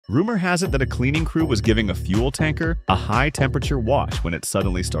Rumor has it that a cleaning crew was giving a fuel tanker a high-temperature wash when it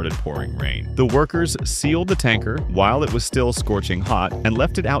suddenly started pouring rain. The workers sealed the tanker while it was still scorching hot and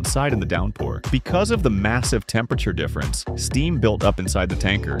left it outside in the downpour. Because of the massive temperature difference, steam built up inside the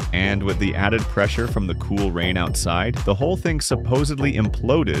tanker, and with the added pressure from the cool rain outside, the whole thing supposedly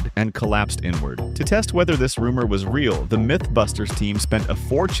imploded and collapsed inward. To test whether this rumor was real, the Mythbusters team spent a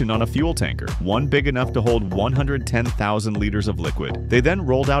fortune on a fuel tanker, one big enough to hold 110,000 liters of liquid. They then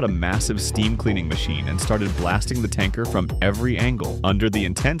rolled out a massive steam cleaning machine and started blasting the tanker from every angle. Under the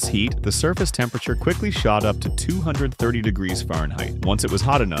intense heat, the surface temperature quickly shot up to 230 degrees Fahrenheit. Once it was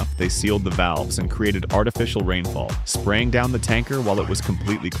hot enough, they sealed the valves and created artificial rainfall, spraying down the tanker while it was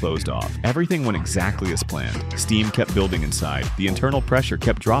completely closed off. Everything went exactly as planned. Steam kept building inside, the internal pressure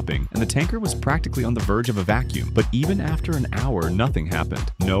kept dropping, and the tanker was practically on the verge of a vacuum. But even after an hour, nothing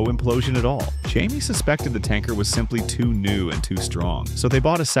happened. No implosion at all. Jamie suspected the tanker was simply too new and too strong, so they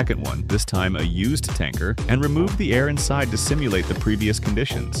bought a second one, this time a used tanker, and removed the air inside to simulate the previous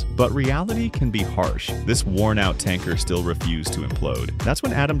conditions. But reality can be harsh. This worn-out tanker still refused to implode. That's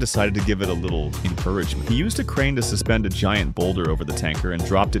when Adam decided to give it a little encouragement. He used a crane to suspend a giant boulder over the tanker and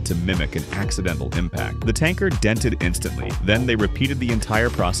dropped it to mimic an accidental impact. The tanker dented instantly. Then they repeated the entire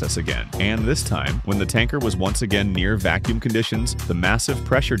process again. And this time, when the tanker was once again near vacuum conditions, the massive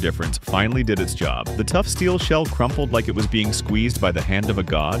pressure difference finally did its job. The tough steel shell crumpled like it was being squeezed by the hand of a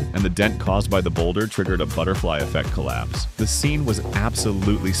god, and the dent caused by the boulder triggered a butterfly effect collapse. The scene was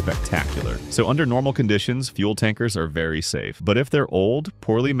absolutely spectacular. So under normal conditions, fuel tankers are very safe. But if they're old,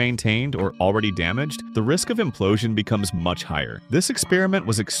 poorly maintained, or already damaged, the risk of implosion becomes much higher. This experiment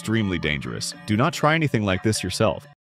was extremely dangerous. Do not try anything like this yourself.